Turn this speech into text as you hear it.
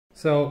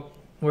So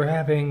we're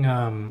having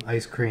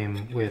ice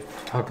cream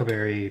with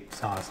huckleberry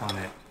sauce on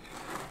it.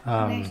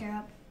 Huckleberry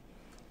syrup.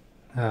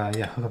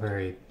 Yeah,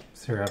 huckleberry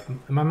syrup.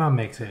 My mom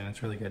makes it and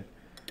it's really good.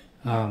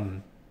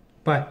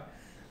 But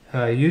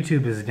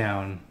YouTube is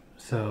down,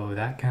 so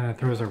that kind of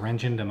throws a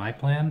wrench into my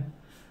plan.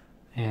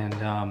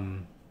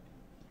 And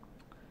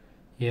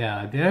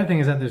yeah, the other thing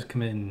is that there's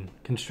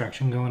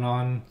construction going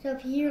on. So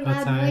if you hear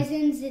loud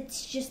noises,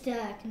 it's just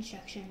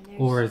construction.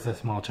 Or it's a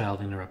small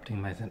child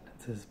interrupting my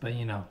sentences, but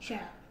you know.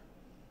 Shut up.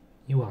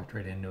 You walked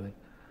right into it.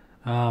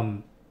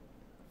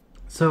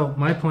 So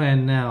my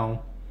plan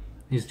now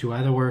is to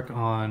either work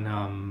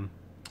on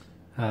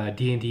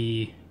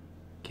D&D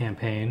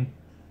campaign.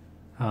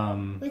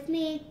 With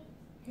me.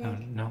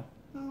 No,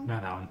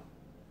 not that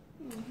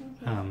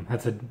one.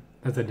 That's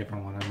a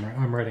different one.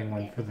 I'm writing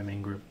one for the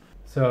main group.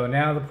 So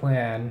now the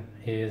plan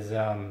is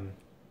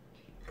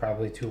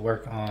probably to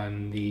work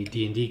on the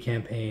D&D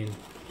campaign,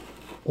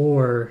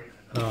 or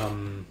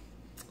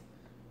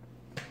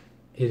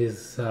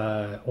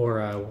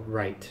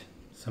write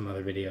some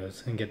other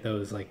videos and get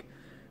those like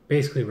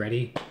basically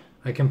ready.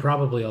 I can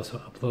probably also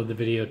upload the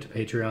video to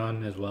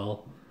Patreon as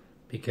well,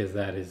 because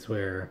that is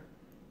where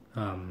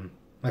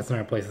that's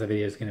another place the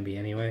video is going to be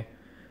anyway.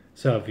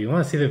 So if you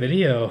want to see the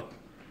video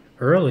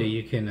early,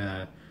 you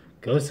can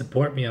go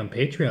support me on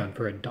Patreon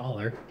for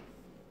 $1.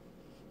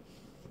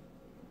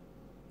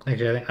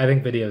 Actually, I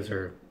think videos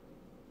are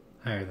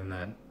higher than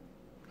that.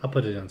 I'll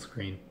put it on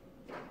screen.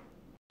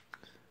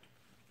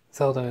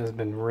 Zelda has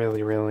been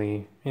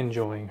really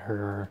enjoying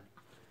her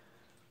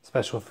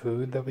special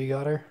food that we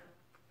got her.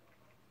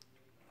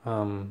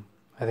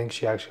 I think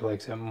she actually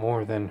likes it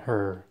more than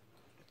her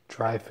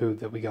dry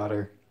food that we got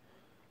her,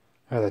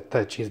 or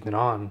that she's been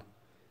on.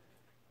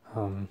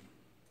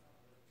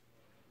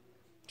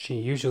 She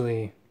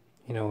usually,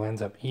 you know,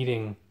 ends up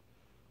eating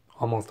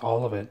almost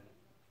all of it.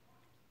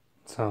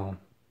 So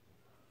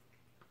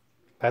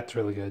that's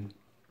really good.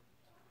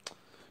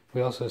 We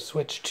also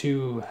switched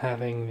to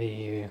having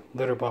the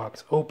litter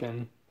box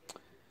open.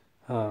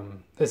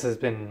 This has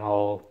been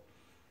all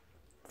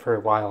for a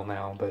while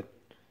now, but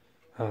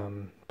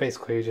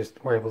basically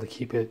just we're able to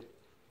keep it.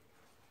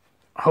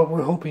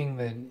 We're hoping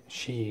that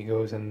she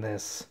goes in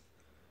this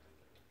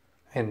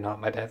and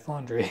not my dad's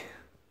laundry.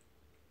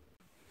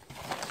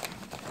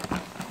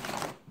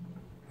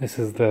 This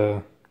is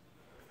the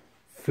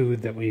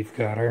food that we've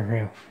got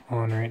her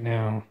on right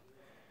now.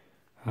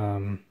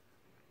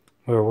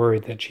 We're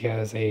worried that she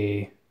has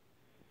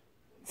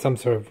some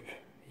sort of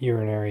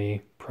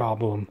urinary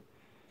problem,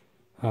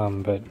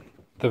 but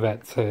the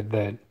vet said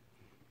that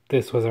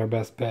this was our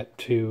best bet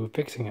to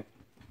fixing it.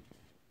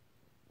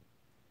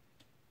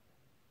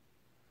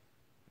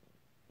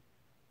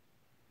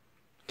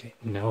 Okay,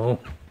 no.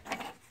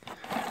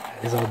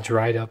 That is all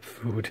dried up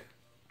food.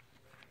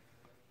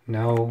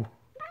 No.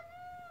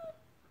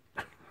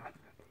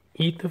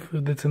 Eat the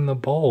food that's in the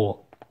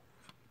bowl.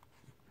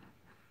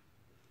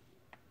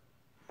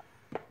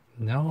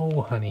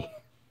 No, honey.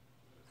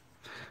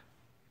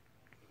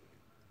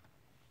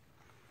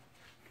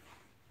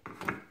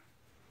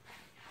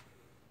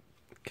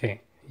 Okay,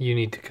 you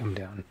need to come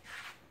down.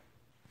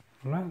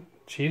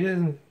 She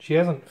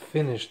hasn't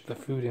finished the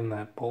food in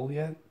that bowl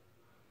yet.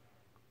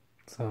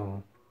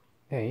 So,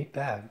 yeah, eat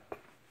that.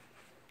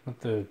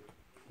 Not the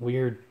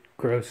weird,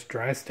 gross,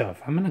 dry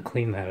stuff. I'm gonna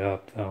clean that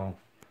up, though.